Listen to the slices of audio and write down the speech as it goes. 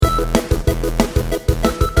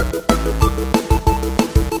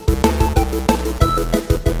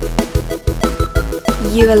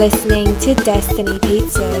You are listening to Destiny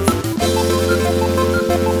Pizzas.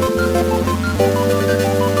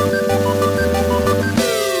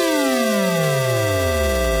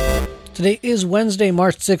 Today is Wednesday,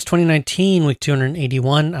 March 6, 2019, week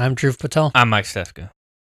 281. I'm Dhruv Patel. I'm Mike Stefka.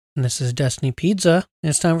 And this is Destiny Pizza.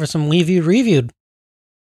 And it's time for some We Viewed Reviewed.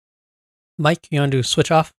 Mike, you want to do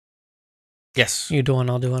switch off? Yes. You do one,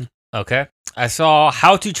 I'll do one. Okay. I saw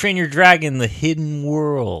How to Train Your Dragon: The Hidden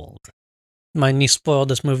World. My niece spoiled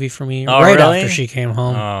this movie for me really? after she came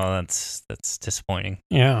home. Oh, that's disappointing.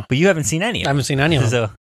 Yeah. But you haven't seen any of I them. haven't seen any of them. So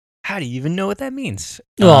how do you even know what that means?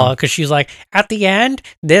 Well, because she's like, at the end,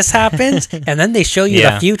 this happens, and then they show you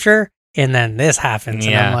the future, and then this happens.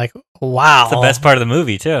 And I'm like, wow. It's the best part of the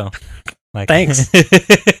movie, too. Like, thanks.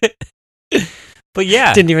 But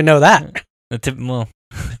yeah. Didn't even know that. Well,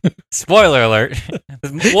 spoiler alert.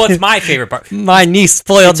 Well, it's my favorite part. My niece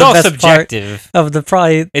spoiled the best subjective. part of the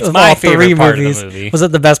probably It's of my all favorite three part movies. of the movie. Was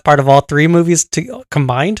it the best part of all three movies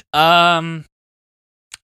combined? There's a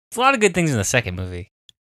lot of good things in the second movie.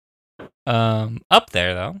 Up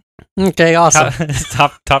there though. Okay, awesome.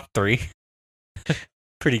 Top three.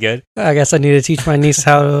 Pretty good. I guess I need to teach my niece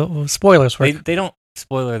how spoilers work. They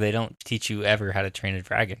don't teach you ever how to train a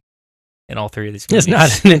dragon in all three of these movies.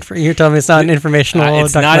 It's not you're telling me it's not an informational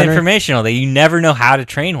it's not informational. You never know how to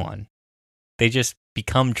train one. They just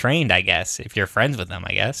become trained, I guess, if you're friends with them,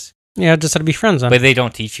 I guess. Yeah, just how to be friends then. But they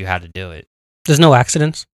don't teach you how to do it. There's no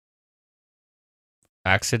accidents?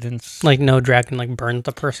 Accidents? Like no dragon like burned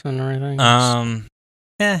the person or anything?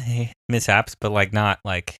 Mishaps, but like not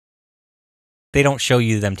like they don't show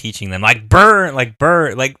you them teaching them. Like burn, like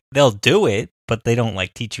they'll do it, but they don't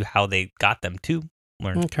like teach you how they got them to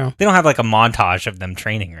learn. Okay. They don't have like a montage of them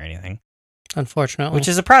training or anything. Unfortunately. Which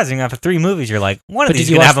is surprising. After three movies, you're like, one of But these is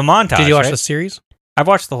going to have a montage, Did you watch right? the series? I've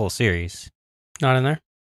watched the whole series. Not in there?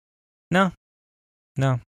 No.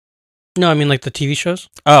 No, I mean like the TV shows?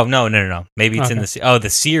 Oh, no. Maybe it's in Okay. the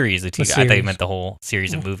series. The TV. I thought you meant the whole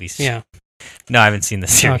series of movies. Yeah. No, I haven't seen the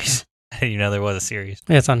series. I didn't even know there was a series.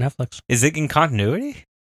 Yeah, it's on Netflix. Is it in continuity?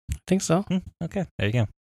 I think so. Okay, there you go.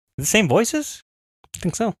 The same voices? I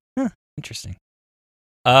think so. Interesting.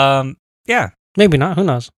 Yeah. Maybe not. Who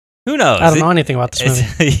knows? Who knows? I don't know anything about this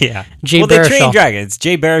movie. Yeah. Jay they Baruchel. train dragons.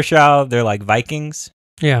 Jay Baruchel, they're like Vikings.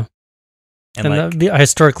 Yeah. And like,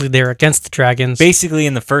 historically, they're against the dragons. basically,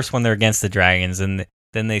 in the first one, they're against the dragons, and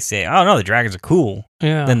then they say, "Oh no, the dragons are cool."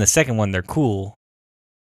 Yeah. Then the second one, they're cool,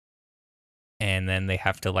 and then they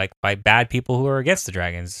have to like fight bad people who are against the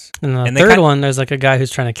dragons. And the and third one, there's like a guy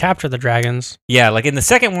who's trying to capture the dragons. Yeah, like in the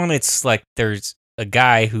second one, it's like there's a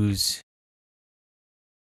guy who's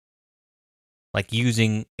like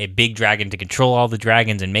using a big dragon to control all the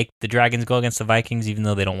dragons and make the dragons go against the Vikings, even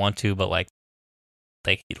though they don't want to. But like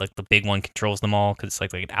the big one controls them all because it's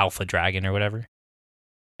like an alpha dragon or whatever.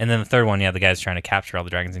 And then the third one, the guy's trying to capture all the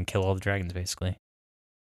dragons and kill all the dragons, basically.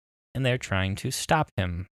 And they're trying to stop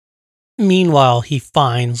him. Meanwhile, he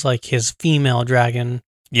finds like his female dragon.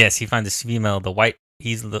 Yes, he finds his female, the white.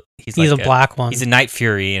 He's like a black one. He's a Night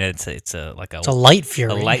Fury, and it's a light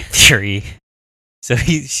fury. A light fury. So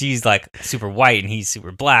she's like super white, and he's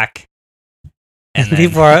super black. And then,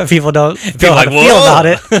 people don't feel how to feel about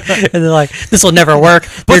it, and they're like, "This will never work."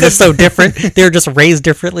 They're just so different. They're just raised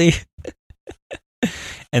differently.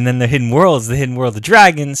 And then the hidden world of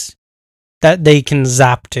dragons that they can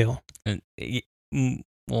zap to.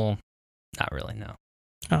 Well, not really. No.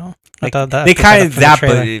 Oh, like, they kind of zap,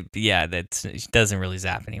 but it doesn't really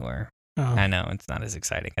zap anywhere. Oh. I know it's not as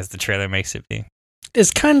exciting as the trailer makes it be.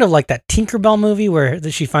 It's kind of like that Tinkerbell movie where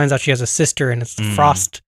she finds out she has a sister, and it's the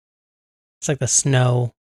Frost. It's like the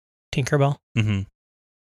snow Tinkerbell. Mm-hmm.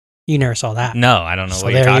 You never saw that. No, I don't know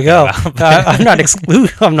what you're talking about. I'm not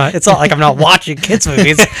It's not like I'm not watching kids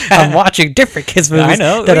movies. I'm watching different kids movies. I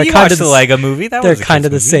know. That are kind of the Lego movie. They're kind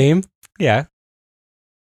of the same. Yeah.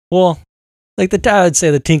 Well, like I would say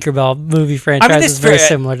the Tinkerbell movie franchise is very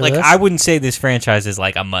similar to this. I wouldn't say this franchise is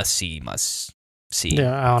like a must see.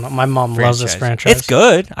 Yeah, I don't know. My mom loves this franchise. It's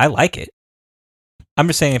good. I like it. I'm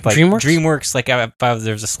just saying if like DreamWorks, like if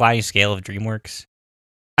there's a sliding scale of DreamWorks.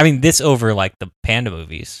 I mean, this over like the Panda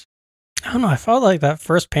movies. I don't know. I felt like that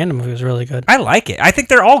first Panda movie was really good. I like it. I think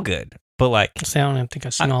they're all good. But like, I don't even think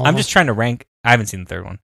I've seen all of them. I'm just trying to rank. I haven't seen the third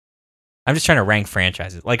one. I'm just trying to rank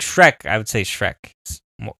franchises. Like Shrek, I would say Shrek.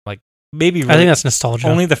 Like maybe. Really, I think that's nostalgia.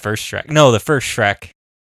 Only the first Shrek. No, the first Shrek.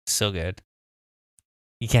 So good.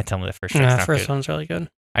 You can't tell me the first Shrek's not the first good. one's really good.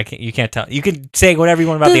 You can't tell. You can say whatever you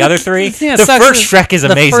want about the other three. Yeah, the first Shrek is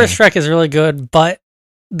amazing. The first Shrek is really good, but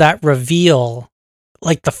that reveal,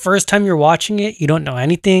 like the first time you're watching it, you don't know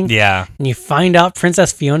anything. Yeah. And you find out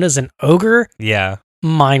Princess Fiona's an ogre. Yeah.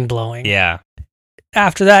 Mind blowing. Yeah.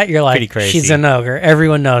 after that, you're like, Pretty crazy. she's an ogre.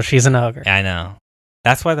 Everyone knows she's an ogre. I know.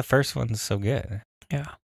 That's why the first one's so good. Yeah.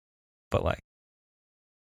 But like,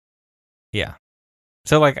 yeah.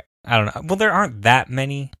 So like, I don't know. Well, there aren't that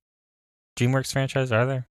many DreamWorks franchises, are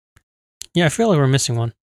there? Yeah, I feel like we're missing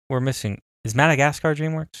one. We're missing. Is Madagascar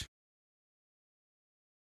DreamWorks?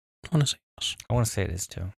 I want to say yes. I want to say it is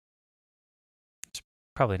too. There's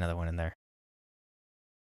probably another one in there.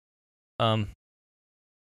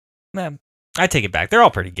 Man, I take it back. They're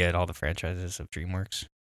all pretty good. All the franchises of DreamWorks.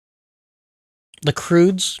 The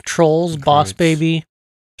Croods, Trolls, The Boss Croods. Baby,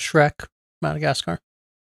 Shrek, Madagascar.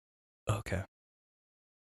 Okay. Have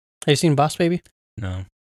you seen Boss Baby? No,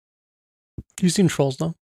 You've seen Trolls,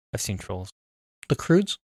 though. I've seen Trolls. The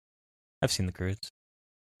Croods? I've seen the Croods.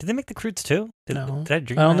 Did they make the Croods too? No. Did I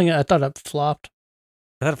dream? I don't that? think, I thought it flopped.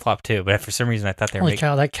 I thought it flopped too, but for some reason I thought they were Holy making.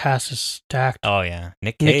 cow, that cast is stacked. Oh yeah,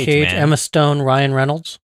 Nick Nick Cage, man. Emma Stone, Ryan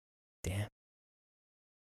Reynolds. Damn.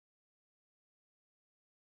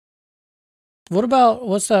 What about,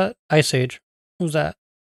 what's that? Ice Age. Who's that?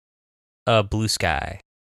 Blue Sky.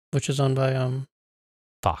 Which is owned by,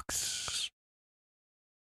 Fox.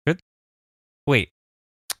 Good. Wait.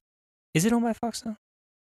 Is it owned by Fox now?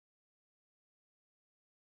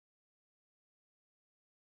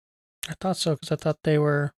 I thought so, because I thought they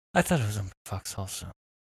were, I thought it was owned by Fox also.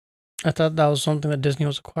 I thought that was something that Disney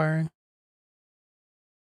was acquiring.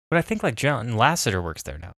 But I think like John Lasseter works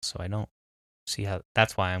there now, so I don't see how.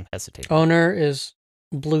 That's why I'm hesitating. Owner is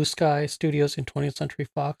Blue Sky Studios in 20th Century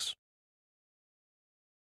Fox.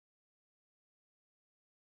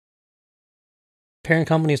 Parent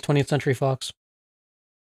company is 20th Century Fox.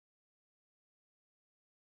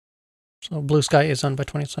 So Blue Sky is owned by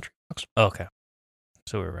 20th Century Fox. Okay.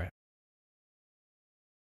 So we're right.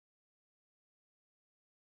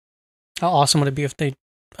 How awesome would it be if they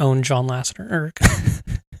owned John Lasseter? Or,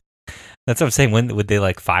 That's what I'm saying. When would they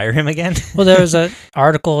like fire him again? well, there was an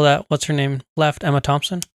article that, what's her name, left, Emma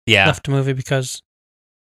Thompson, Yeah. left the movie because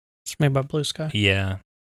it's made by Blue Sky. Yeah.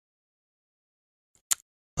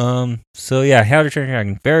 So yeah, How to Train Your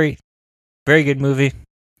Dragon. Very, very good movie.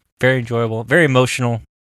 Very enjoyable. Very emotional.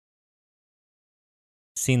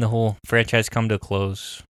 Seeing the whole franchise come to a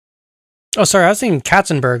close. Oh, sorry, I was thinking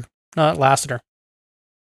Katzenberg, not Lasseter.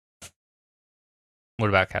 What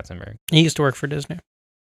about Katzenberg? He used to work for Disney.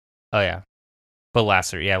 Oh yeah, but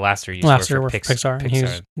Lasseter. Yeah, Lasseter used Lasseter to work worked for for Pixar, and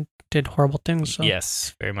he did horrible things. So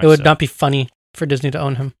Yes, very much. it would so. not be funny for Disney to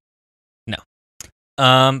own him.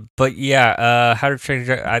 But yeah, How to Train Your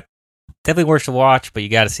Dragon. I definitely worth to watch, but you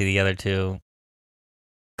got to see the other two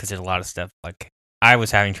because there's a lot of stuff. Like I was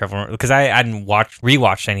having trouble because I didn't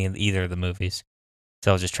rewatch any of either of the movies, so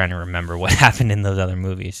I was just trying to remember what happened in those other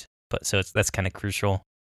movies. But so that's kind of crucial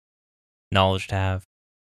knowledge to have.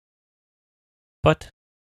 But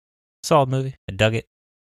solid movie. I dug it.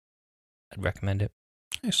 I'd recommend it.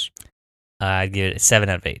 Nice. I'd give it a 7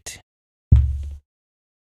 out of 8.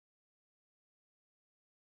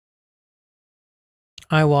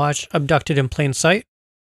 I watched Abducted in Plain Sight.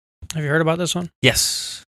 Have you heard about this one?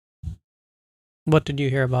 Yes. What did you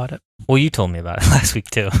hear about it? Well, you told me about it last week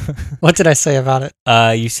too. What did I say about it?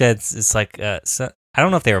 You said it's like so, I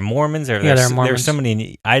don't know if they were Mormons or Yeah, they're there Mormons. was somebody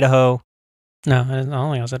in Idaho. No, I don't think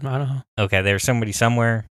I was at Idaho. Okay, there was somebody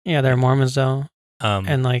somewhere. Yeah, they're Mormons though,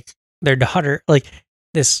 and like their daughter, like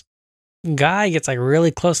this guy gets like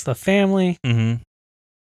really close to the family, mhm.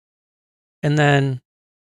 and then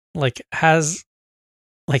like has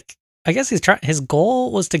like I guess his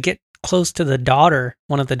goal was to get close to the daughter,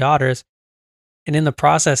 one of the daughters, and in the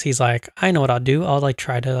process he's like, I know what I'll do. I'll like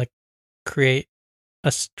try to like create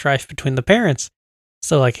a strife between the parents.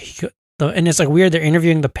 So like and it's like weird. They're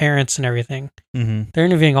interviewing the parents and everything. Mhm. They're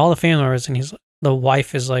interviewing all the family members, and the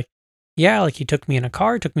wife is like, yeah, like he took me in a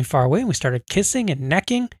car, took me far away, and we started kissing and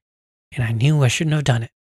necking, and I knew I shouldn't have done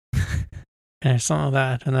it. And it's something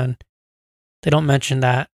like that. And then they don't mention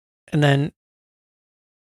that. And then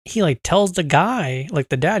he like tells the guy, like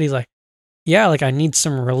the dad, he's like, yeah, like I need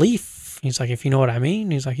some relief. He's like, if you know what I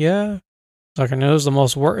mean. He's like, yeah. He's like, I know it was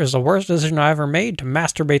the worst decision I ever made to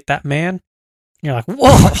masturbate that man. And you're like,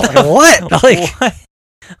 whoa, like, what? Like,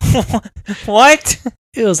 What? What?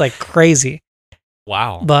 it was like crazy.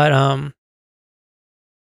 Wow. But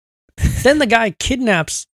then the guy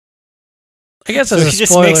kidnaps. I guess So as a he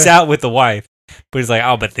just spoiler. makes out with the wife, but he's like,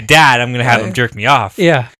 "Oh, but the dad, I'm gonna have him jerk me off."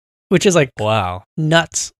 Yeah, which is like Wow.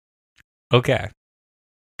 nuts. Okay.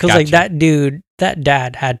 Because like Gotcha. that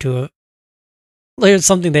dad had to have. There's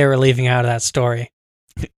something they were leaving out of that story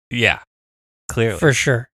Yeah. Clearly. for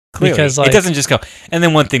sure. Clearly. Because like it doesn't just go, and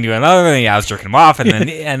then one thing to another thing. I was jerking him off, and then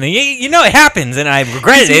you know it happens, and I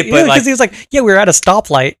regretted it. But like, because he was like, yeah, we were at a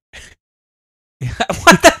stoplight,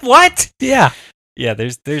 What? Yeah. Yeah,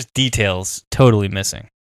 there's details totally missing.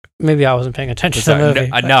 Maybe I wasn't paying attention to the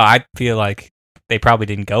movie. No, I feel like they probably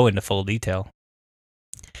didn't go into full detail.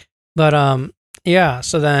 But yeah,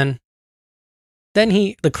 so then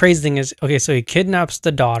the crazy thing is, okay, so he kidnaps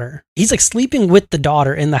the daughter. He's like sleeping with the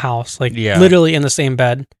daughter in the house, like literally in the same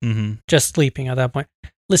bed, just sleeping at that point,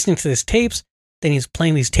 listening to these tapes. Then he's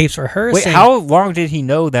playing these tapes for her. Wait, how long did he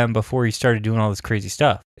know them before he started doing all this crazy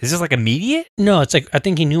stuff? Is this like immediate? No, it's like, I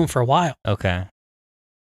think he knew him for a while. Okay.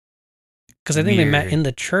 Because I think they met in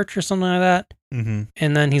the church or something like that. Mm-hmm.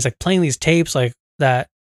 And then he's like playing these tapes like that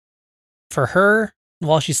for her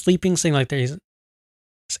while she's sleeping, saying like there's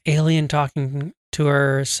this alien talking to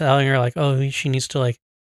her, telling her like, oh, she needs to like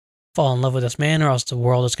fall in love with this man or else the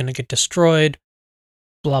world is going to get destroyed.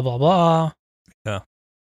 Blah, blah, blah. Yeah.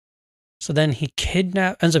 So then he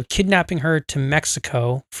ends up kidnapping her to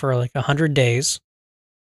Mexico for like 100 days.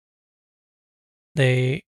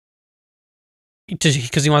 Because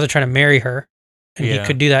he wants to try to marry her. And he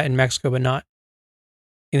could do that in Mexico, but not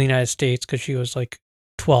in the United States because she was like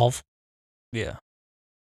 12. Yeah.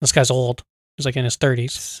 This guy's old. He's like in his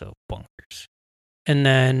 30s. So bonkers. And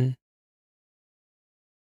then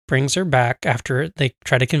brings her back after they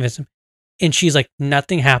try to convince him. And she's like,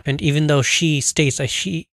 nothing happened, even though she states that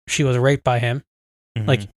she was raped by him,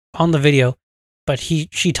 like on the video. But she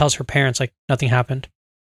tells her parents like nothing happened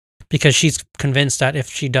because she's convinced that if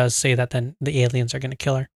she does say that, then the aliens are going to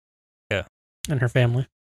kill her. Yeah. And her family.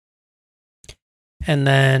 And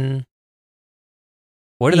then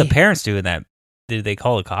what did the parents do in that? Did they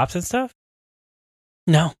call the cops and stuff?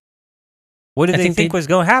 No. What did they think was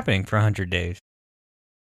happening for 100 days?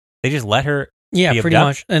 They just let her. Yeah, pretty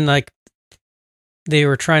much. And like they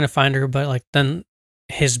were trying to find her, but like then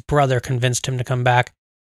his brother convinced him to come back.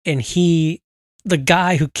 And the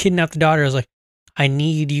guy who kidnapped the daughter was like, I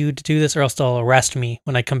need you to do this or else they'll arrest me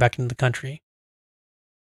when I come back into the country.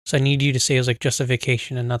 So I need you to say it was like just a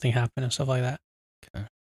vacation and nothing happened and stuff like that. Okay.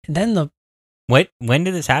 And then when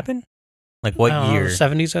did this happen? Like what year?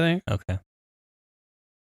 70s, I think. Okay.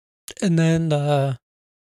 And then the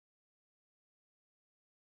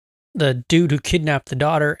dude who kidnapped the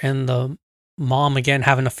daughter and the mom again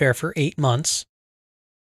have an affair for 8 months.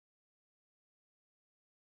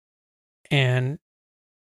 And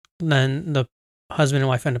then the husband and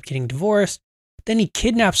wife end up getting divorced. Then he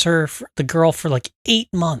kidnaps the girl for like 8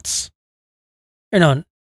 months. Or no,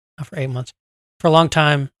 not for 8 months. For a long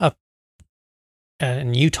time up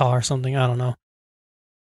in Utah or something. I don't know.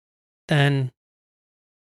 Then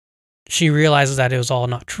she realizes that it was all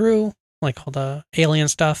not true. Like all the alien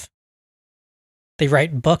stuff. They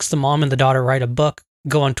write books. The mom and the daughter write a book,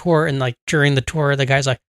 go on tour. And like during the tour, the guy's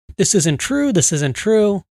like, this isn't true. This isn't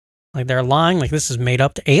true. Like they're lying. Like this is made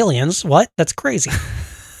up. The aliens. What? That's crazy.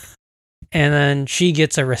 And then she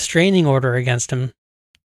gets a restraining order against him.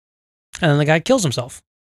 And then the guy kills himself.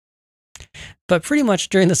 But pretty much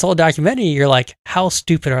during this whole documentary, you're like, how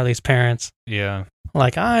stupid are these parents? Yeah.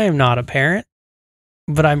 Like, I'm not a parent,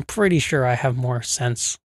 but I'm pretty sure I have more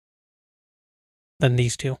sense than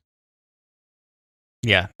these two.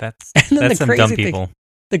 Yeah, that's some dumb people.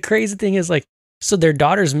 The crazy thing is like, so their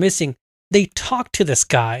daughter's missing. They talk to this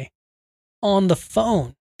guy on the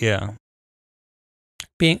phone. Yeah.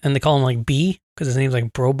 And they call him like B because his name's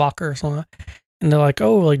like Brobacher or something. And they're like,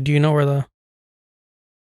 oh, like, do you know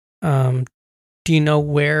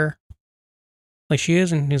where like she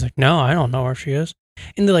is? And he's like, no, I don't know where she is.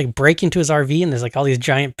 And they like break into his RV and there's like all these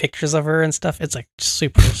giant pictures of her and stuff. It's like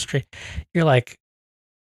super straight. You're like,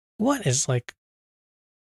 what is like,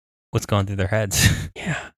 what's going through their heads?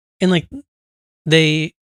 Yeah. And like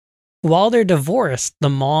while they're divorced, the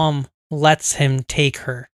mom lets him take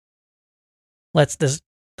her. Lets the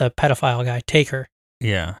pedophile guy take her.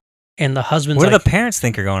 Yeah. And the husband's what do like, the parents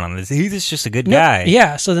think are going on? He's just a good guy.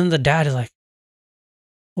 Yeah. So then the dad is like,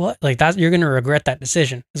 what? Like that, you're going to regret that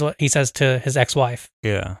decision, is what he says to his ex-wife.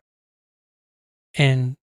 Yeah.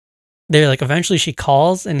 And they're like, eventually she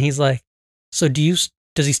calls and he's like, so does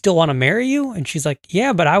he still want to marry you? And she's like,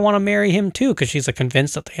 yeah, but I want to marry him too. Cause she's like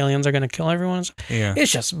convinced that the aliens are going to kill everyone. Yeah.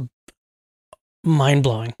 It's just mind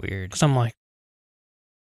blowing. Weird. Cause I'm like,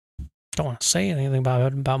 don't want to say anything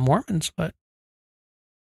about Mormons, but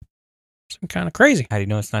it's kind of crazy. How do you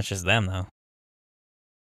know it's not just them though?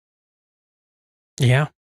 Yeah,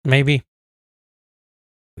 maybe.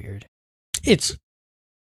 Weird. It's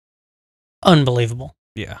unbelievable.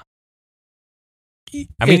 Yeah.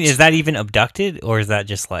 I mean, is that even abducted or is that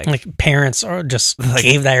just like parents or just like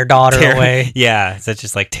gave their daughter away? Yeah. Is that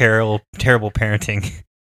just like terrible parenting?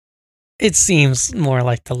 It seems more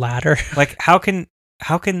like the latter. Like how can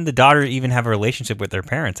the daughter even have a relationship with their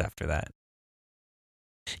parents after that?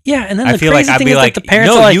 Yeah, and then I the feel like crazy I'd thing be is like, the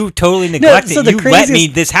parents no, are like, you totally neglected. so the You let me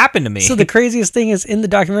craziest- this happen to me. so the craziest thing is in the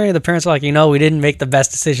documentary, the parents are like, we didn't make the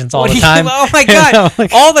best decisions all What the do you- time. Oh my And god! I'm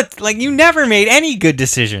like, All the like, you never made any good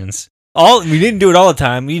decisions. We didn't do it all the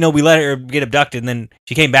time. We let her get abducted, and then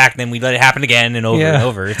she came back, and then we let it happen again and over and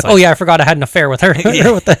over. It's like, oh yeah, I forgot I had an affair with her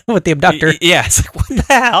Yeah. with the abductor. Yeah, it's like, what the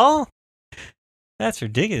hell? That's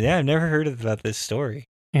ridiculous. Yeah, I've never heard about this story.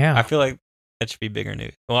 Yeah, I feel like that should be bigger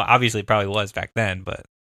news. Well, obviously, it probably was back then, but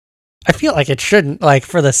I feel like it shouldn't. Like,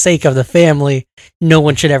 for the sake of the family, no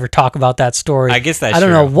one should ever talk about that story. I guess that's I don't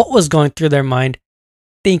true. know what was going through their mind,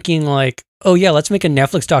 thinking like, oh yeah, let's make a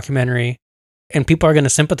Netflix documentary, and people are going to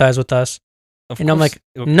sympathize with us. Of And I'm course-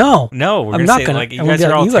 like, no, no, we're I'm gonna not say, going like, to. you guys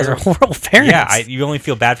are all you guys are terrible. horrible parents. Yeah, you only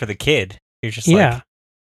feel bad for the kid. You're just like,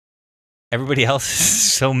 everybody else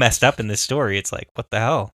is so messed up in this story. It's like, what the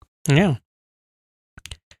hell? Yeah.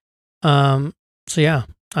 So yeah,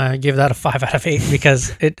 I give that a 5 out of 8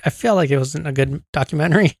 because I feel like it wasn't a good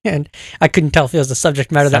documentary, and I couldn't tell if it was the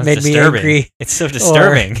subject matter that Sounds made disturbing. me angry. It's so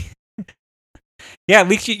disturbing. Yeah, at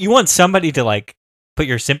least you want somebody to like put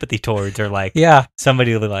your sympathy towards, or like Yeah,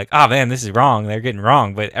 somebody to be like, oh man, this is wrong. They're getting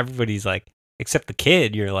wrong. But everybody's like, except the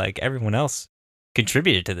kid, you're like, everyone else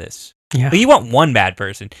contributed to this. yeah. But you want one bad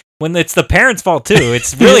person. When it's the parents' fault too,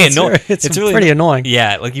 it's really annoying. It's really pretty annoying.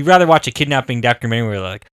 Yeah, like you'd rather watch a kidnapping documentary where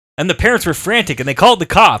like, and the parents were frantic and they called the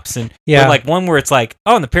cops, and Yeah. or like one where it's like,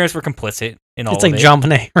 oh, and the parents were complicit in all It's of like it. John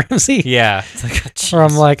Benet Ramsey. Yeah, it's like, oh, Where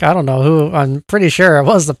I'm jeez. like, I don't know who. I'm pretty sure it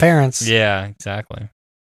was the parents. Yeah, exactly.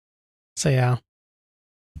 So yeah.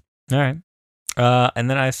 All right. And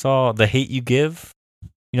then I saw The Hate You Give.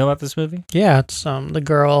 You know about this movie? Yeah, it's the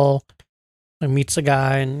girl like, meets a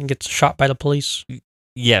guy and gets shot by the police.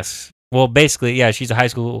 Yes. Well, basically, yeah, she's a high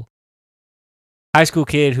school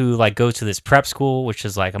kid who like goes to this prep school, which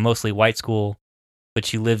is like a mostly white school, but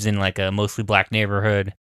she lives in like a mostly black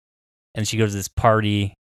neighborhood. And she goes to this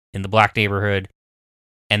party in the black neighborhood,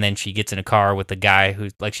 and then she gets in a car with a guy who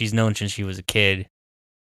like she's known since she was a kid.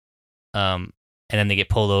 And then they get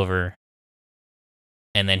pulled over,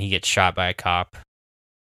 and then he gets shot by a cop.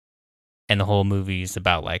 And the whole movie is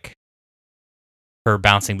about like her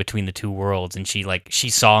bouncing between the two worlds, and she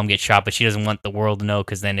saw him get shot, but she doesn't want the world to know,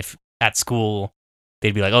 because then if at school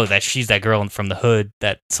they'd be like, oh, she's that girl from the hood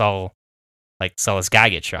that saw this guy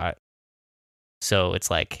get shot. So it's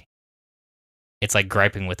like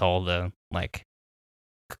griping with all the like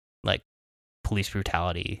police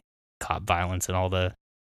brutality, cop violence, and all the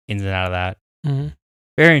ins and out of that. Mm-hmm.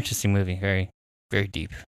 Very interesting movie. Very, very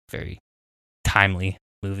deep. Very timely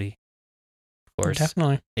movie. Of course.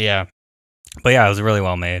 Definitely. Yeah. But yeah, it was really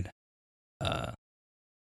well made.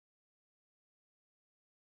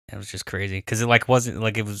 It was just crazy because it like wasn't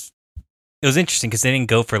like it was interesting because they didn't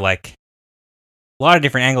go for like a lot of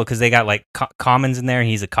different angles, because they got like Commons in there, and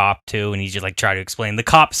he's a cop too, and he's just like trying to explain the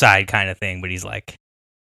cop side kind of thing, but he's like,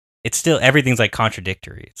 it's still, everything's like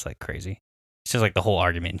contradictory. It's like crazy. It's just like the whole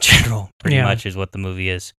argument in general pretty much is what the movie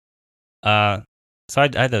is. So I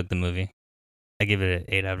dug the movie. I give it an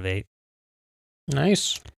 8 out of 8.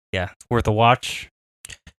 Nice. Yeah, it's worth a watch.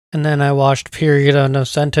 And then I watched Period on a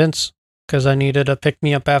Sentence because I needed a pick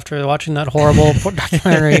me up after watching that horrible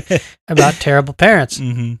documentary about terrible parents.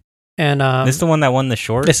 Mm-hmm. And This is the one that won the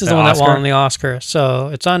short. This is the one that won the Oscar. So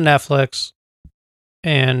it's on Netflix,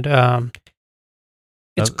 and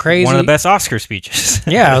it's crazy. One of the best Oscar speeches.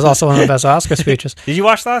 Yeah, it was also one of the best Oscar speeches. Did you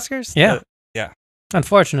watch the Oscars? Yeah. Yeah.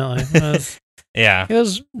 Unfortunately, Yeah. it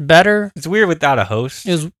was better. It's weird without a host.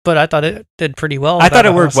 But I thought it did pretty well. I thought without it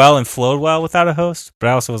a worked host. well and flowed well without a host, but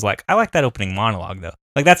I also was like, I like that opening monologue though.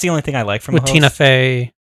 Like that's the only thing I like from with a host. Tina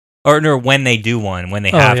Fey. Or no, when they do one, when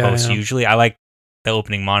they Oh, have yeah, hosts, yeah. usually I like the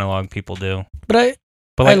opening monologue people do. But I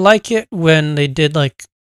But like it when they did like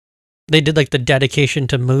the dedication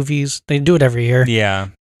to movies. They do it every year, yeah,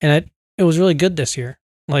 and it was really good this year.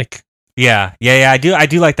 Like yeah. I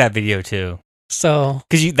do like that video too, so.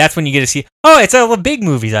 because that's when you get to see. Oh, it's all the big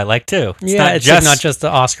movies I like too. It's Yeah, not it's just like not just the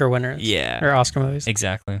Oscar winners. yeah, Or Oscar movies.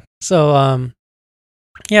 exactly. So,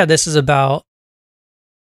 yeah, this is about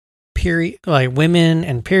period, like women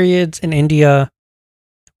and periods in India,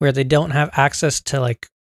 where they don't have access to like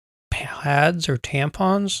pads or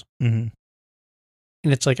tampons, Mm-hmm.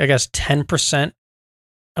 and it's like I guess 10%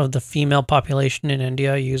 of the female population in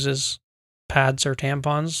India uses pads or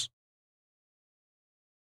tampons,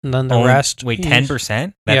 and then the rest. Wait, use-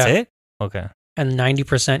 10%? That's Yeah. it? Okay. and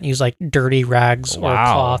 90% use like dirty rags or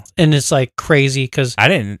Wow. cloth, and it's like crazy because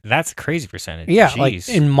That's a crazy percentage. yeah, Jeez. like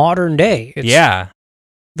in modern day, it's yeah.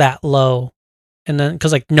 that low, and then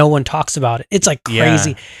because like no one talks about it, it's like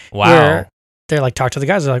crazy. Wow. Where they're like talk to the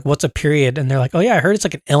guys, they're like, "What's a period?" And they're like, "Oh yeah, I heard it's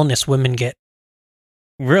like an illness women get."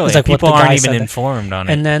 Really? It's like what People the aren't guy even said. informed on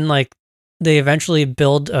it. And then like they eventually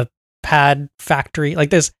build a pad factory. Like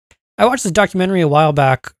this, I watched this documentary a while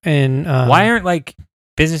back, and why aren't like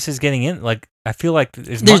businesses getting in? Like, I feel like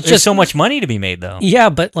there's There's just just- so much money to be made though. Yeah,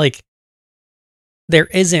 but like there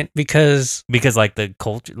isn't because Because like the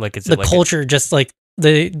culture, like it's the like culture just like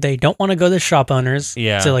they don't want to go to shop owners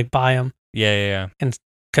Yeah. to like buy them yeah.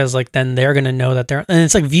 because like then they're gonna know that they're, and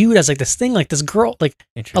it's like viewed as like this thing, like this girl, like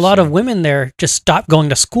Interesting. a lot of women there just stop going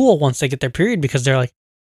to school once they get their period because they're like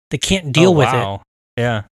they can't deal with it. Wow.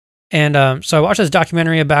 Yeah. And so I watched this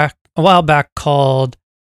documentary a while back called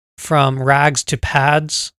From Rags to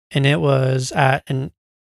Pads, and it was at an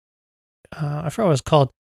I forgot what it was called.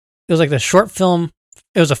 It was like the short film.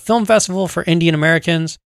 It was a film festival for Indian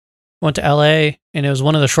Americans. Went to LA, and it was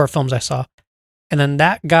one of the short films I saw. And then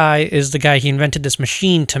that guy is the guy, he invented this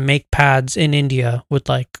machine to make pads in India with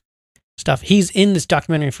like stuff. He's in this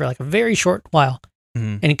documentary for like a very short while.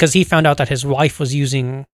 Mhm. And because he found out that his wife was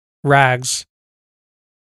using rags,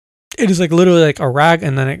 it is like literally like a rag,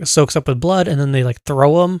 and then it soaks up with blood, and then they like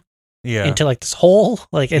throw them Yeah. into like this hole,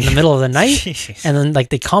 like in the middle of the night. Jeez. And then like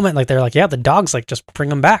they comment, like they're like, yeah, the dogs like just bring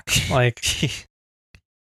them back. Like,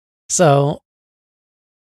 so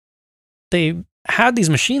they had these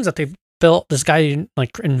machines that they built, this guy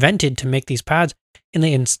like invented to make these pads, and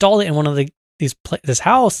they installed it in one of this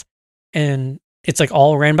house, and it's like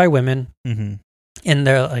all ran by women. Mhm. And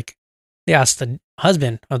they're like, they asked the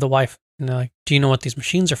husband of the wife, and they're like, do you know what these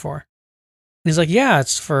machines are for? And he's like, yeah,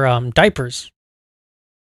 it's for diapers.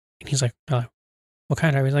 And he's like, what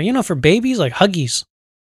kind of diapers? He's like, for babies, like Huggies.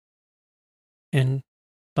 And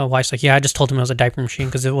the wife's like, yeah, I just told him it was a diaper machine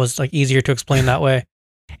because it was like easier to explain that way.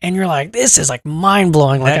 And you're like, this is like mind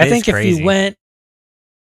blowing. Like, That I is think if crazy. you went,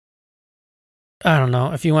 I don't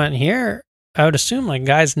know, if you went here, I would assume like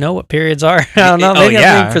guys know what periods are. I don't know. Oh, Maybe I'm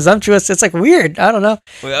yeah. being presumptuous. It's like weird. I don't know.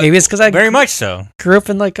 Maybe it's because I very much so. grew up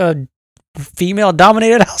in like a female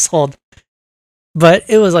dominated household. But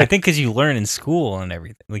it was I like, think because you learn in school and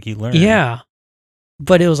everything, like you learn. yeah.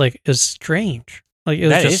 But it was like, it was strange. Like it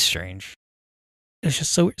was That just is strange. it's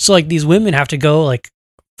just so like these women have to go like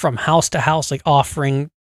from house to house, like offering,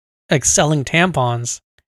 like selling tampons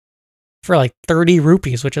for like 30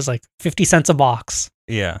 rupees, which is like 50 cents a box,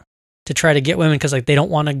 Yeah. to try to get women because like they don't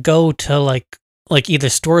want to go to like either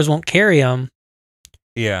stores won't carry them,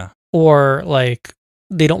 Yeah. or like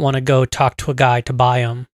they don't want to go talk to a guy to buy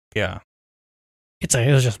them. Yeah. It's like,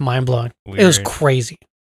 it was just mind blowing. It was Weird. crazy.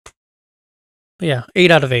 But yeah,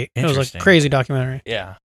 8 out of 8. It was like Interesting. crazy documentary.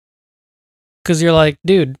 Yeah. Because you're like,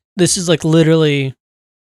 dude, this is like literally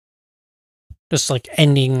just like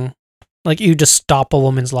ending, like you just stop a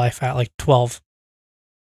woman's life at like 12.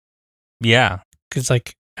 Yeah. Because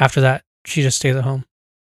like after that, she just stays at home.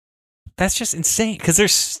 That's just insane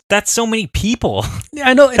because that's so many people. Yeah,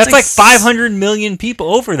 I know. It's That's like 500 million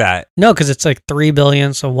people over that. No, because it's like 3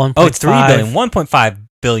 billion, so 1.5. Oh, it's 3 billion. 1.5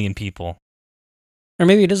 billion people. Or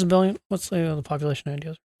maybe it is a billion. What's the population in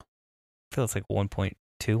India? I feel it's like 1.2,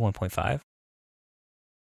 1.5.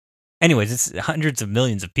 Anyways, it's hundreds of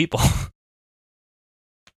millions of people.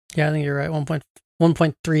 Yeah, I think you're right.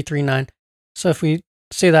 1.339. So if we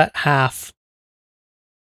say that half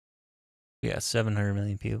Yeah, 700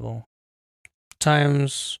 million people.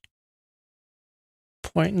 times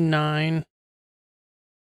 0.9,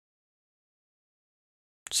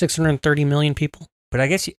 630 million people. But I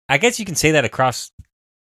guess you can say that across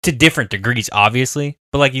to different degrees, obviously.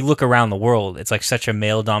 But like you look around the world, it's like such a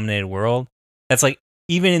male-dominated world. That's like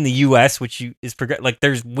even in the U.S., which like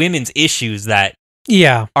there's women's issues that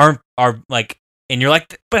Yeah. are like, and you're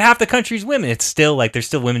like, but half the country's women. It's still like there's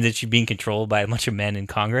still women that are being controlled by a bunch of men in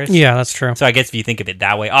Congress. Yeah, that's true. So I guess if you think of it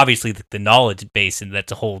that way, obviously the knowledge base, and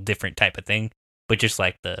that's a whole different type of thing. But just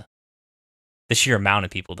like the sheer amount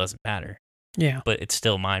of people doesn't matter. Yeah. But it's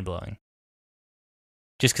still mind blowing.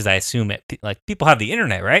 Just because I assume it, like people have the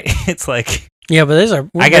internet, right? It's like, Yeah, but these are,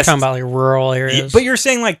 we're I guess talking about like rural areas. but you're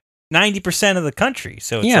saying like 90% of the country.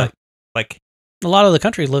 So it's Yeah. like a lot of the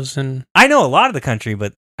country lives in, I know a lot of the country,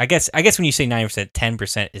 but I guess when you say 90%,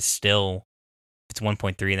 10% is still, it's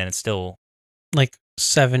 1.3, then it's still, like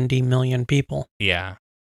 70 million people. yeah.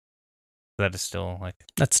 That is still like,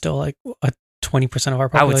 That's still like a 20% of our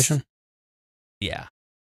I would population. yeah.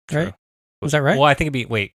 Right? True. Was that right? Well, I think it'd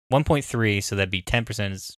be 1.3, so that'd be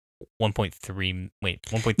 10% is 1.3. Wait,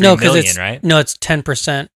 1.3 No, because million, it's right? No, it's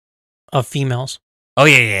 10% of females. Oh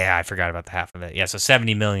yeah. I forgot about the half of it. Yeah, so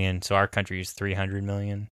 70 million. So our country is 300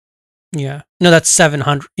 million. Yeah. No, that's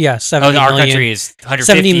 700. Yeah, 70 our million. country is 150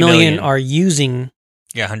 70 million are using,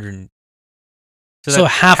 yeah 100. so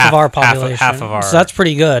that's half of our population. Half of our. So that's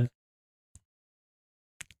pretty good.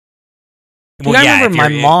 Dude, I remember my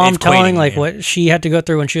mom telling equating, like yeah. what she had to go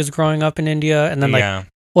through when she was growing up in India, and then like Yeah.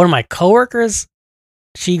 one of my coworkers,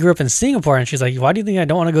 she grew up in Singapore, and she's like, "Why do you think I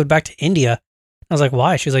don't want to go back to India?" I was like,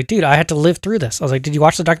 "Why?" She's like, "Dude, I had to live through this." I was like, "Did you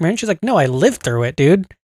watch the documentary?" She's like, "No, I lived through it, dude.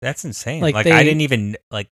 That's insane. Like, Like, they- I didn't even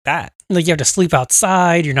like that. Like you have to sleep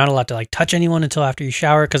outside. You're not allowed to like touch anyone until after you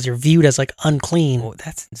shower because you're viewed as like unclean." Oh,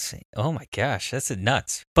 that's insane. Oh my gosh, that's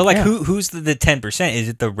nuts. But like, Yeah. who's the 10%? Is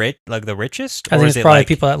it the rich, like the richest, I or think is it's it probably like,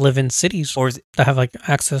 people that live in cities or is that have like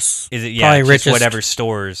access. it Probably just richest. whatever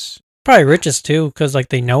stores? Probably richest too, because like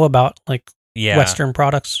they know about like Yeah, Western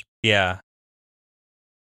products. yeah.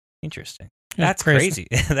 Interesting. It's That's crazy.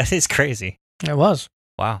 That is crazy. It was,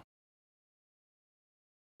 Wow.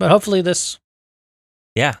 but hopefully this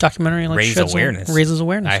Yeah. documentary like Raise sheds awareness. raises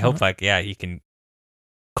awareness. I on hope it. like you can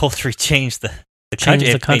culturally change the Change country. the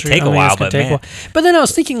It may country. take I a mean, while, it's gonna but take a man, while. But then I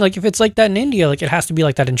was thinking, like, if it's like that in India, like, it has to be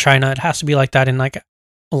like that in China. It has to be like that in like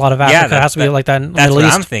a lot of Africa. It has to be like that in the that's Middle what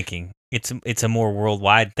East. I'm thinking. It's a more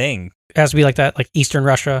worldwide thing. It has to be like that, like Eastern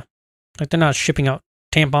Russia. Like they're not shipping out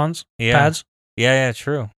tampons, Yeah. pads. Yeah,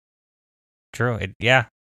 true. True. Yeah.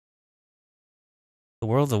 The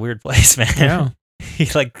world's a weird place, man. Yeah.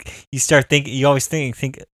 You start thinking, you always think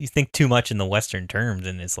too much in the Western terms,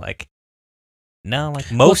 and it's like, no, like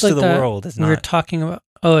Well, most it's of the like that- world is We were not. talking about,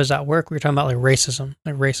 is at work. We were talking about like racism,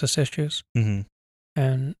 like racist issues. Mhm.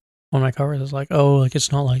 And one of my coworkers was like, "Oh, like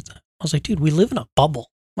it's not like that." I was like, "Dude, we live in a bubble.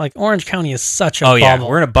 Like Orange County is such a Oh yeah, bubble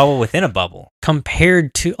we're in a bubble within a bubble.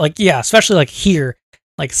 compared to like especially like here,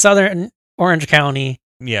 like Southern Orange County.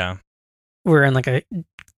 Yeah, We're in like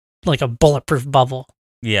a bulletproof bubble.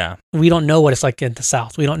 yeah, We don't know what it's like in the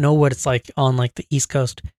South. We don't know what it's like on like the East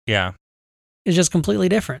Coast. yeah, It's just completely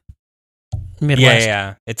different. yeah, Midwest.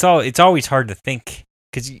 yeah. It's always hard to think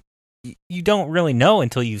because you don't really know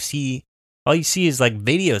until you see. All you see is like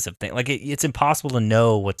videos of things. Like it's impossible to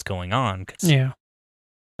know what's going on. 'Cause Yeah.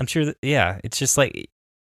 I'm sure that, yeah, it's just like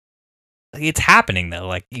it's happening though.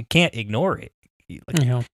 Like you can't ignore it. Like, You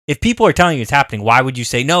know. if people are telling you it's happening, why would you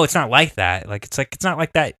say no? It's not like that. Like it's not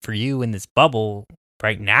like that for you in this bubble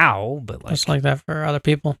right now. But like, It's like that for other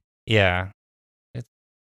people. yeah,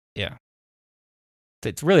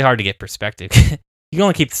 it's really hard to get perspective. You can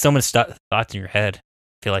only keep so much thoughts in your head.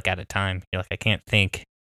 I feel like at a time, you're like, I can't think.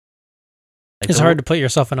 Like It's hard to put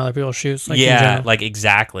yourself in other people's shoes. Like, in yeah, general. like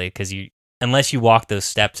exactly, because unless you walk those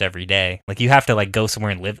steps every day, like you have to like go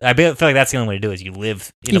somewhere and live. I feel like that's the only way to do it, is you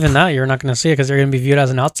live. In Even that you're not going to see it because you're going to be viewed as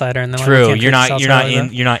an outsider. And then like, you true, can't you're treat not yourself you're not like in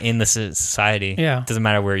that. you're not in the society. Yeah. It doesn't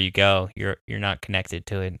matter where you go. You're not connected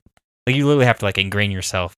to it. Like you literally have to like ingrain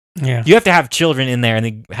yourself. Yeah. You have to have children in there and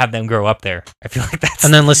then have them grow up there. I feel like that's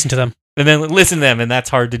And then listen to them. and then listen to them, and that's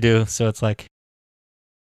hard to do. So it's like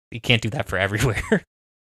you can't do that for everywhere.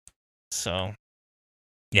 So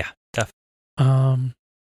yeah, tough.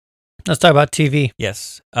 Let's talk about TV.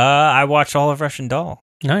 Yes. I watched all of Russian Doll.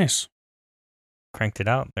 Nice. Cranked it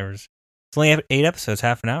out. It's only 8 episodes,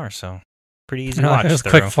 half an hour, so pretty easy to No, watch. it was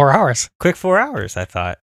through. quick 4 hours. Quick 4 hours, I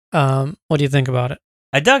thought. What do you think about it?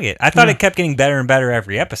 I dug it. I thought Yeah. it kept getting better and better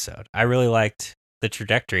every episode. I really liked the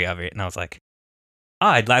trajectory of it, and I was like,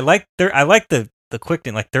 I like the quick,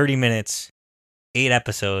 like 30 minutes, 8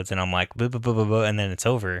 episodes, and I'm like, blah, blah, blah, blah, blah, and then it's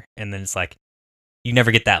over, and then it's like you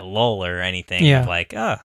never get that lull or anything. Yeah. Of like,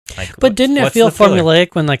 like. But didn't it what's feel the filler?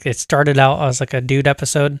 formulaic when like it started out as like a dude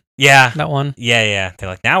episode? Yeah, That one. yeah. They're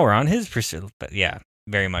like, now we're on his pursuit, but yeah,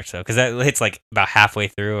 very much so, because that hits like about halfway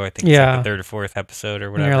through. I think it's Yeah. like the 3rd or 4th episode or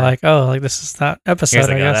And whatever. you're like, oh, like this is that episode, Here's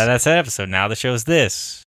like, I oh, guess. that's that episode. Now the show's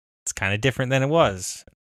this. It's kind of different than it was.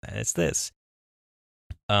 And it's this.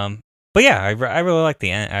 But yeah, I really like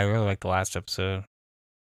the end. I really like the last episode.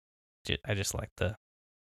 I just like the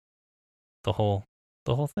whole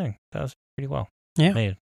thing. That was pretty well Yeah.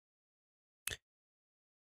 made.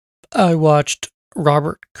 I watched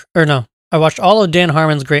I watched all of Dan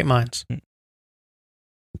Harmon's Great Minds.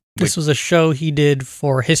 This was a show he did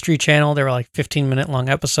for History Channel. They were like 15-minute long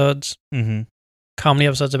episodes, Mm-hmm. comedy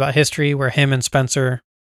episodes about history, where him and Spencer,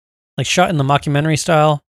 like shot in the mockumentary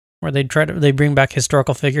style, where they bring back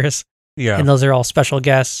historical figures, Yeah. and those are all special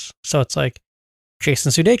guests. So it's like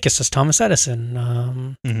Jason Sudeikis is Thomas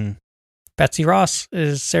Edison, Mm-hmm. Betsy Ross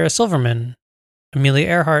is Sarah Silverman, Amelia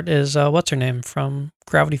Earhart is what's her name from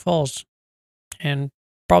Gravity Falls, and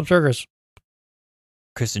Bob's Burgers.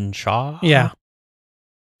 Kristen Shaw. Yeah.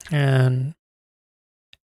 And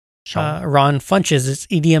Shaw. Ron Funches is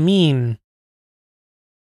Idi Amin.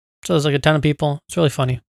 So there's like a ton of people. It's really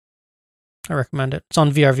funny. I recommend it. It's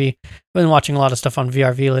on VRV. I've been watching a lot of stuff on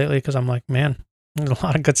VRV lately because I'm like, man, there's a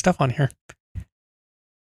lot of good stuff on here.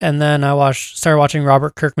 And then I started watching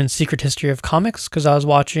Robert Kirkman's Secret History of Comics because I was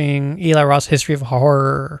watching Eli Roth's History of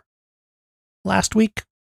Horror. last week.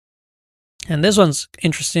 And this one's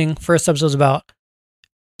interesting. First episode's about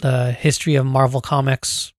the history of Marvel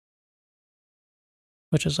Comics,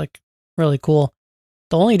 which is like really cool.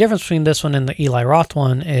 The only difference between this one and the Eli Roth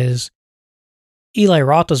one is Eli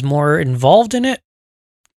Roth was more involved in it.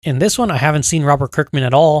 In this one, I haven't seen Robert Kirkman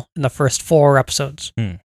at all in the first 4 episodes.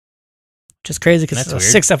 Which is crazy because it's a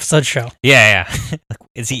 6-episode show. Yeah.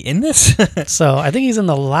 Is he in this? So I think he's in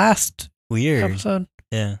the last episode.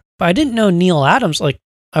 Yeah. But I didn't know Neil Adams. Like,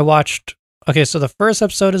 I watched... Okay, so the first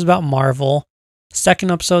episode is about Marvel. Second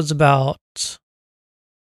episode's about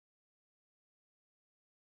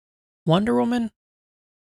Wonder Woman.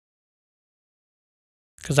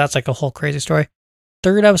 Because that's like a whole crazy story.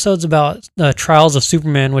 Third episode's about the Trials of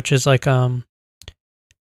Superman, which is like Joel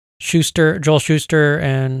Schuster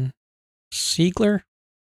and Siegler.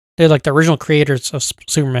 They're like the original creators of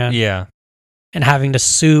Superman. Yeah. And having to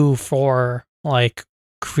sue for like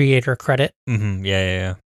creator credit. Mm-hmm.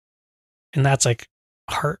 Yeah. And that's like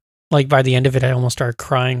heart. Like by the end of it, I almost started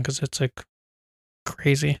crying because it's like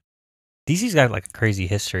crazy. DC's got like a crazy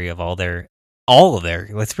history of all of their,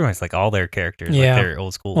 let's pretty much like all their characters. Yeah. Like their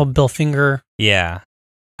old school. Well, Bill Finger. Yeah.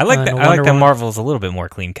 I like that. I like that Marvel's a little bit more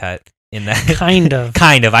clean cut in that. Kind of.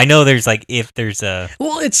 Kind of. I know there's like, if there's a.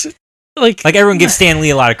 Well, it's like everyone gives Stan Lee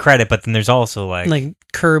a lot of credit, but then there's also like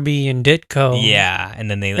Kirby and Ditko. Yeah. And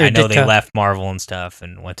then I know they left Marvel and stuff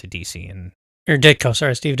and went to DC or Ditko,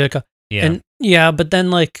 sorry, Steve Ditko. Yeah. And but then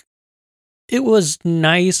like it was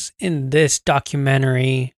nice in this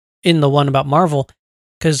documentary, in the one about Marvel,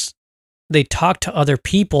 because they talked to other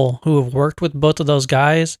people who have worked with both of those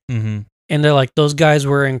guys. Mm-hmm. And they're like, those guys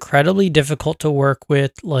were incredibly difficult to work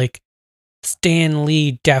with. Like, Stan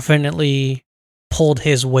Lee definitely pulled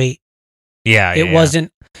his weight. Yeah. It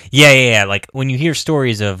wasn't. Yeah. Like, when you hear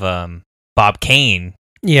stories of Bob Kane,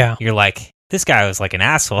 you're like, this guy was like an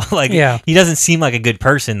asshole. Like, he doesn't seem like a good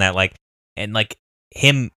person that like, and like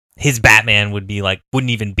his Batman wouldn't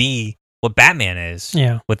even be what Batman is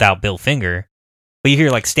without Bill Finger. But you hear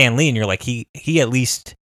like Stan Lee and you're like, he at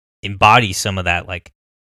least embodies some of that, like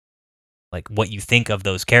what you think of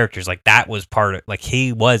those characters. Like that was part of, like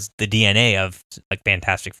he was the DNA of like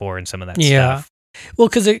Fantastic Four and some of that stuff. Well,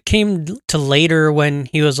 because it came to later when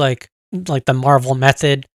he was like the Marvel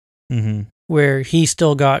Method, where he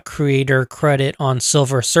still got creator credit on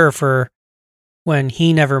Silver Surfer when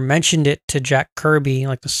he never mentioned it to Jack Kirby,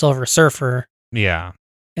 like the Silver Surfer. Yeah.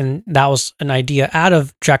 And that was an idea out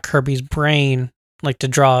of Jack Kirby's brain, like to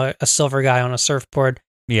draw a silver guy on a surfboard.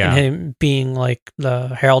 Yeah. And him being like the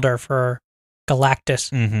heralder for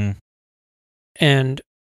Galactus. Mm-hmm. And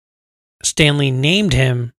Stanley named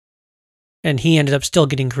him, and he ended up still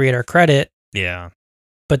getting creator credit. Yeah.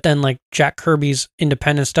 But then like Jack Kirby's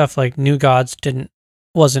independent stuff, like New Gods,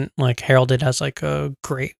 wasn't like heralded as like a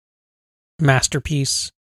great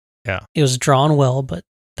masterpiece. Yeah. It was drawn well, but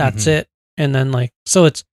that's it. And then like, so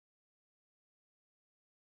it's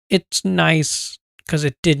nice because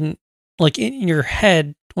it didn't, like in your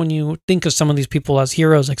head, when you think of some of these people as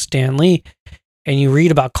heroes like Stan Lee, and you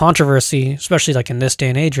read about controversy, especially like in this day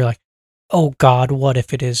and age, you're like, oh God, what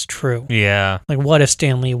if it is true? Yeah. Like, what if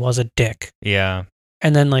Stan Lee was a dick? Yeah.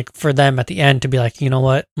 And then like for them at the end to be like, you know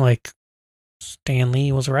what? Like Stan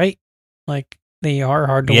Lee was right. Like they are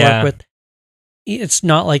hard to work with. It's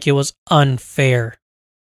not like it was unfair.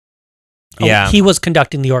 Yeah. He was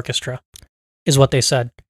conducting the orchestra, is what they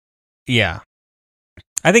said. Yeah.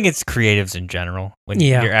 I think it's creatives in general when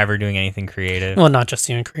you're ever doing anything creative. Well, not just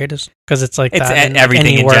even creatives, because it's like it's that in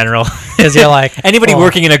everything in general. Because you're like anybody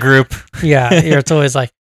working in a group. It's always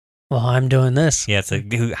like, well, I'm doing this. Yeah, it's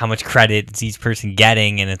like how much credit is each person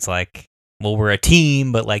getting, and it's like, well, we're a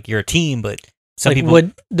team, but like you're a team, but some people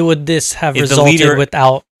would this have resulted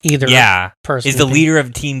without either person? Is the leader of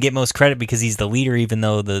the team get most credit because he's the leader, even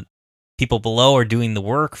though the people below are doing the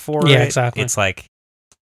work for it? Yeah, exactly. It's like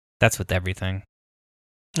that's with everything.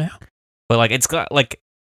 Yeah, but like it's got like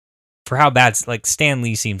for how bad like Stan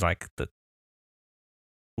Lee seems like the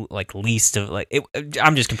like least of like it,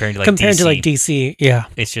 I'm just comparing to like compared DC. to like DC. Yeah,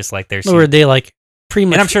 it's just like there's where they like pretty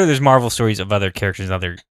much. And I'm sure there's Marvel stories of other characters and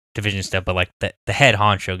other division stuff, but like the head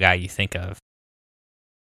honcho guy you think of,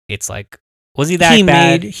 it's like was he that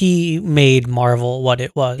bad? He made Marvel what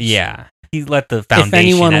it was. Yeah, he let the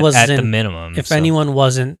foundation at the minimum. If anyone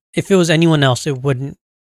wasn't, if it was anyone else, it wouldn't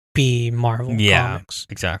be Marvel Comics.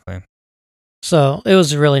 Exactly. So it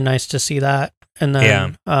was really nice to see that, and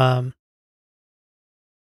then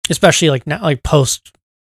especially like now, like post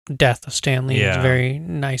death of Stan Lee, it's very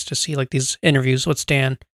nice to see like these interviews with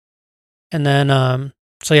Stan, and then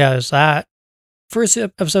so yeah, it was that. First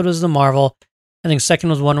episode was the Marvel. I think second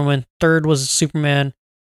was Wonder Woman. Third was Superman.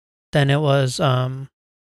 then it was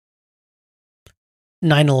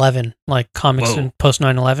 9/11, like comics Whoa. in post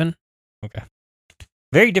 9/11.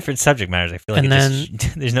 Very different subject matters. I feel like And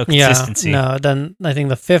there's no consistency. Yeah, no. Then I think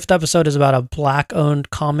the 5th episode is about a black-owned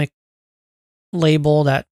comic label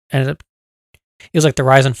that ended up. It was like the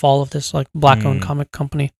rise and fall of this like black-owned comic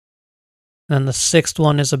company. And then the 6th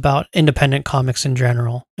one is about independent comics in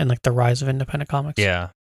general and like the rise of independent comics. Yeah.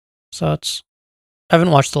 So it's. I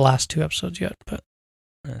haven't watched the last 2 episodes yet, but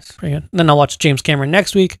Yes. pretty good. And then I'll watch James Cameron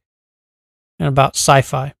next week, and about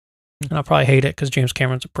sci-fi, and I'll probably hate it because James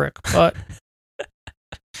Cameron's a prick. But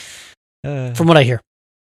from what I hear,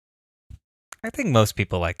 I think most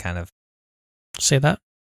people like kind of say that.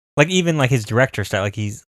 like even like his director style. Like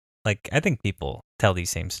he's like I think people tell these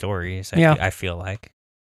same stories. Yeah. I feel like,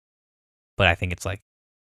 but I think it's like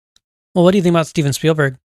Well, what do you think about Steven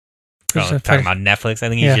Spielberg? talking about Netflix. I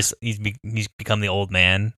think he's become the old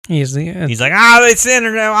man. He's the He's like it's the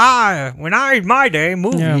internet. When my day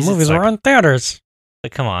movies. yeah, movies like, were on theaters.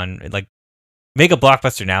 Like come on, like make a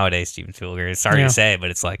blockbuster nowadays, Steven Spielberg. It's sorry Yeah. to say, but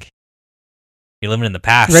it's like you're living in the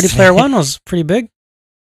past. Ready Player One was pretty big.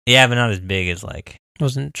 Yeah, but not as big as like. It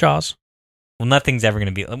wasn't Jaws. Well, nothing's ever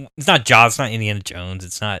gonna be. It's not Jaws. It's not Indiana Jones.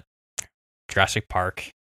 It's not Jurassic Park.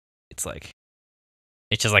 It's like,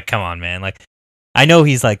 it's just like, come on, man. Like, I know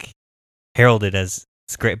he's like heralded as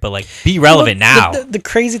it's great, but like, be relevant now. The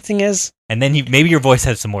crazy thing is, and then maybe your voice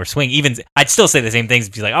has some more swing. Even I'd still say the same things.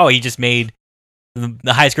 Be like, oh, he just made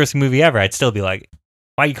the highest grossing movie ever. I'd still be like,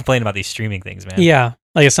 why are you complaining about these streaming things, man? yeah,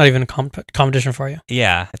 like it's not even a competition for you.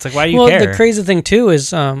 Yeah, it's like, why do you care? The crazy thing too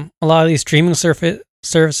is a lot of these streaming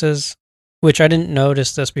services, which I didn't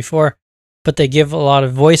notice this before, but they give a lot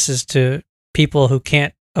of voices to people who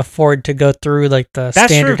can't afford to go through like the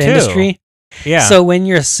That's standard true, too. industry. Yeah. So when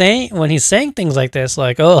he's saying things like this,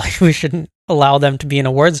 like, oh, like, we shouldn't allow them to be in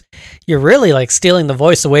awards, you're really like stealing the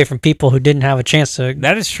voice away from people who didn't have a chance to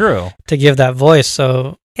that is true. to give that voice.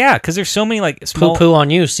 So Yeah, because there's so many like small. poo on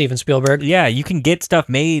you, Steven Spielberg. Yeah, you can get stuff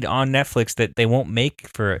made on Netflix that they won't make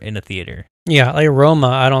for in a theater. Yeah, like Roma,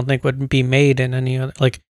 I don't think would be made in any other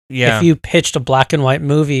like. Yeah. If you pitched a black and white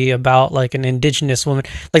movie about like an indigenous woman,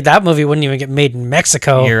 like that movie wouldn't even get made in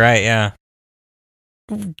Mexico. You're right. Yeah.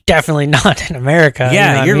 Definitely not in America. Yeah,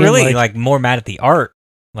 you know what you're I mean? really like more mad at the art,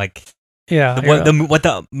 like yeah. what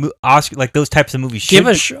the Oscar like those types of movies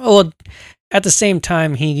Give should. well, at the same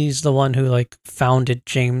time, he's the one who like founded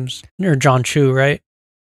James or John Chu, right?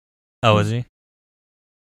 Oh, is he?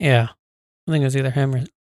 Yeah, I think it was either him or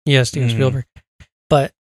Steven Mhm. Spielberg.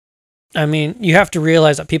 But I mean, you have to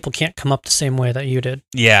realize that people can't come up the same way that you did.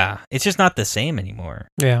 Yeah, it's just not the same anymore.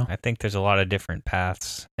 Yeah, I think there's a lot of different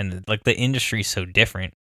paths, and like the industry's so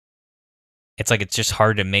different. It's like it's just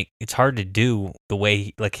hard to make. It's hard to do the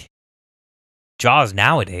way like Jaws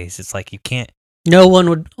nowadays. It's like you can't. no one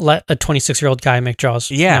would let a 26-year-old guy make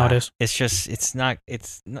Jaws nowadays. It's just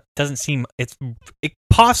doesn't seem it's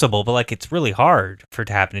possible, but like it's really hard for it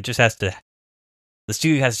to happen. It just has to. The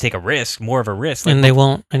studio has to take a risk, more of a risk, like, And they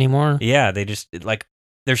won't anymore. Yeah, they just like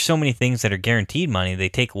there's so many things that are guaranteed money. They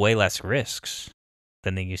take way less risks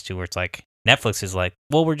than they used to. Where it's like Netflix is like,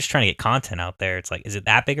 well, we're just trying to get content out there. It's like, is it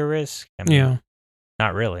that big a risk? I mean, Yeah.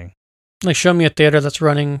 not really. Like, show me a theater that's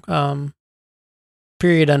running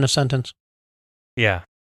period, end of sentence. Yeah,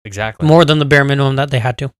 exactly. More than the bare minimum that they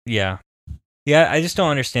had to. Yeah, yeah. I just don't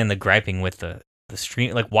understand the griping with the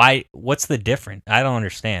stream. Like, why? What's the difference? I don't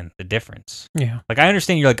understand the difference. Yeah. Like, I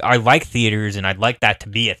understand you're like, I like theaters and I'd like that to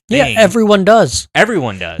be a Yeah, thing. everyone does.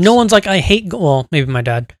 Everyone does. No one's like, I hate, well, maybe my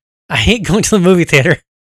dad. I hate going to the movie theater.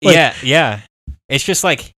 Like, yeah. It's just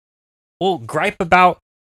like, well, gripe about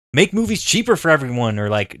make movies cheaper for everyone, or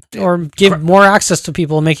like, or give more access to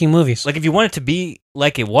people making movies. like if you want it to be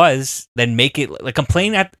like it was, then make it like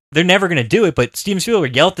complain at. They're never gonna do it, but Steven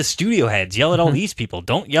Spielberg, yell at the studio heads, yell at all these people.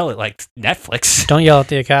 Don't yell at like Netflix. Don't yell at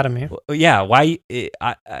the Academy. Yeah, why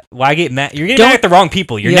get mad? You're getting mad at the wrong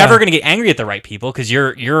people. You're never gonna get angry at the right people because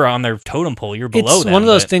you're on their totem pole. You're below It's them. one of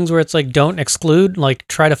those things where it's like, don't exclude, like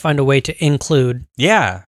try to find a way to include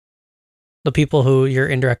Yeah, the people who you're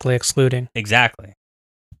indirectly excluding. exactly.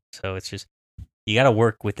 So it's just you got to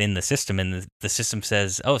work within the system, and the system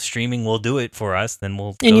says, "Oh, streaming will do it for us." Then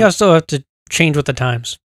we'll. And you also have to change with the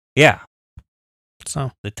times. Yeah,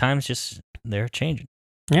 So the times just they're changing.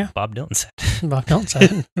 Yeah. Bob Dylan said. Bob Dylan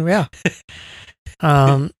said,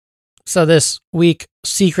 yeah. So this week,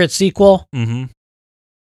 secret sequel. Mm-hmm.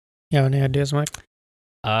 You have any ideas, Mike?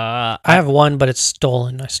 I I have one, but it's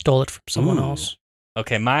stolen. I stole it from someone Ooh. else.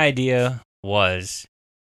 Okay, my idea was,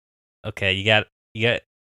 okay, you got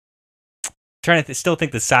trying to still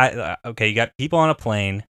think the size. Okay, you got people on a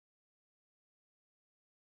plane,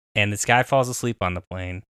 and this guy falls asleep on the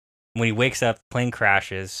plane, when he wakes up, the plane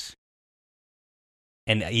crashes,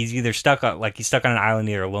 and he's either stuck on an island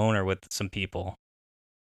either alone or with some people.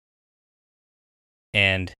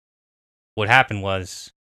 And what happened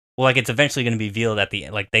was, well, like it's eventually going to be revealed at the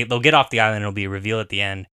end. Like they'll get off the island, and it'll be revealed at the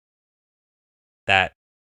end that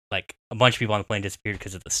like a bunch of people on the plane disappeared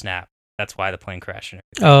because of the snap. That's why the plane crashed.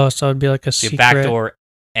 Oh, so it'd be like a secret backdoor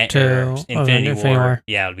to Infinity War.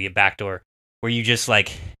 Yeah, it'll be a backdoor where you just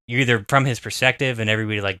like you're either from his perspective and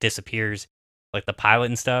everybody like disappears, like the pilot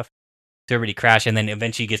and stuff. So everybody crashed, and then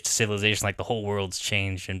eventually gets to civilization. Like the whole world's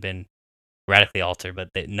changed and been radically altered,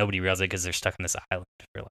 but nobody realizes it because they're stuck on this island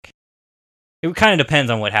for like. It kind of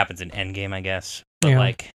depends on what happens in Endgame, I guess. But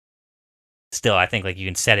like, still, I think like you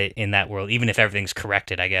can set it in that world, even if everything's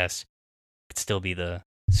corrected. I guess it could still be the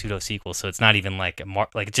pseudo sequel, so it's not even like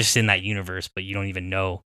like it's just in that universe, but you don't even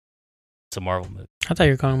know it's a Marvel movie. I thought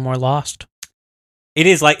you were going more Lost. It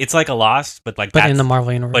is like it's like a Lost, but like but in the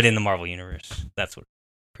Marvel universe. But in the Marvel universe, that's what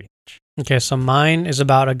pretty much. Okay, so mine is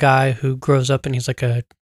about a guy who grows up and he's like a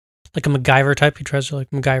MacGyver type. He tries to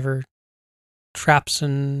like MacGyver traps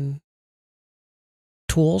and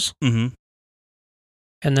tools. Mm-hmm.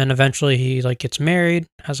 And then eventually he like gets married,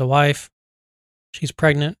 has a wife. She's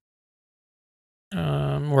pregnant.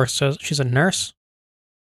 Works as she's a nurse.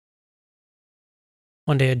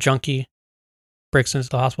 One day a junkie breaks into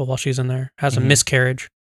the hospital while she's in there, has a miscarriage.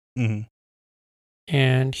 Mm-hmm.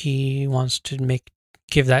 And he wants to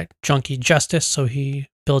give that junkie justice, so he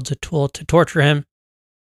builds a tool to torture him.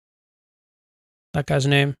 That guy's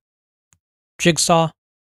name? Jigsaw,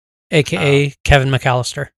 a.k.a. Kevin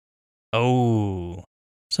McAllister. Oh.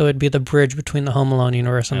 So it'd be the bridge between the Home Alone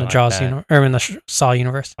universe and the Jaws universe, or in the Saw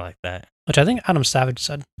universe. I like that. Which I think Adam Savage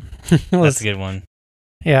said. That's a good one.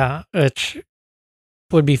 Yeah, which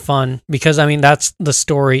would be fun, because I mean that's the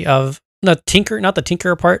story of not the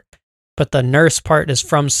Tinkerer part, but the nurse part is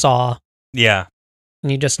from Saw. Yeah.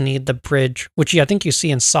 And you just need the bridge, which I think you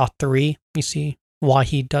see in Saw 3. You see why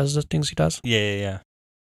he does the things he does. Yeah.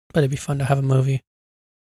 But it'd be fun to have a movie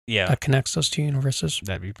that connects those two universes.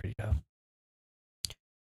 That'd be pretty dope.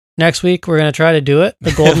 Next week, we're going to try to do it.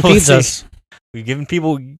 The Golden Pizzas. See. We've given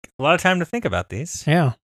people a lot of time to think about these.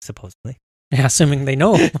 Yeah. Supposedly. Yeah, assuming they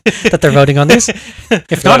know that they're voting on these.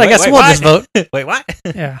 If not, I guess we'll just vote. Wait, what?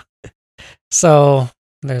 Yeah. So,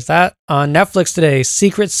 there's that. On Netflix today,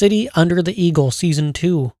 Secret City Under the Eagle, Season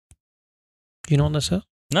 2. Do you know what this is?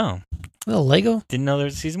 No. A Lego? Didn't know there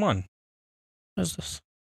was Season 1. What is this?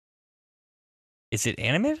 Is it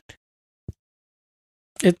animated?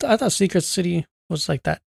 I thought Secret City was like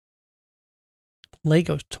that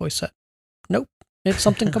Lego toy set. Nope. It's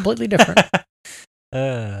something completely different.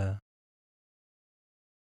 Now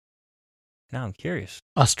I'm curious.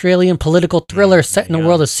 Australian political thriller set in a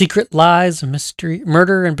world of secret lies, mystery,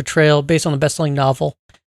 murder, and betrayal, based on the best-selling novel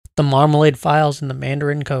The Marmalade Files and the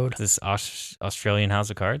Mandarin Code. Is this Australian House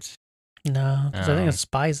of Cards? No, because I think it's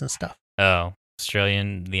spies and stuff. Oh,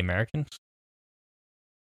 Australian, the Americans?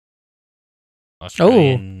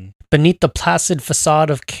 Australian... Oh, beneath the placid facade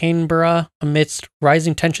of Canberra, amidst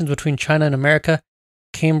rising tensions between China and America,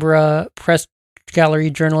 Canberra Press Gallery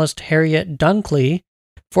journalist Harriet Dunkley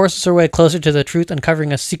forces her way closer to the truth,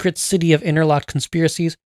 uncovering a secret city of interlocked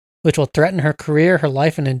conspiracies which will threaten her career, her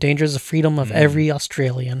life, and endangers the freedom of every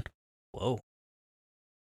Australian. Whoa.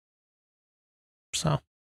 So,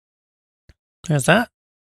 there's that.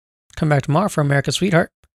 Come back tomorrow for America's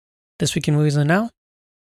Sweetheart. This Week in Movies and Now.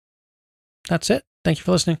 That's it. Thank you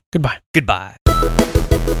for listening. Goodbye. Goodbye.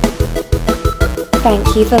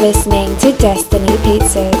 Thank you for listening to Destiny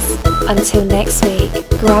Pizzas. Until next week,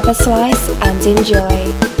 grab a slice and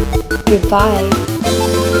enjoy.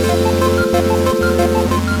 Goodbye.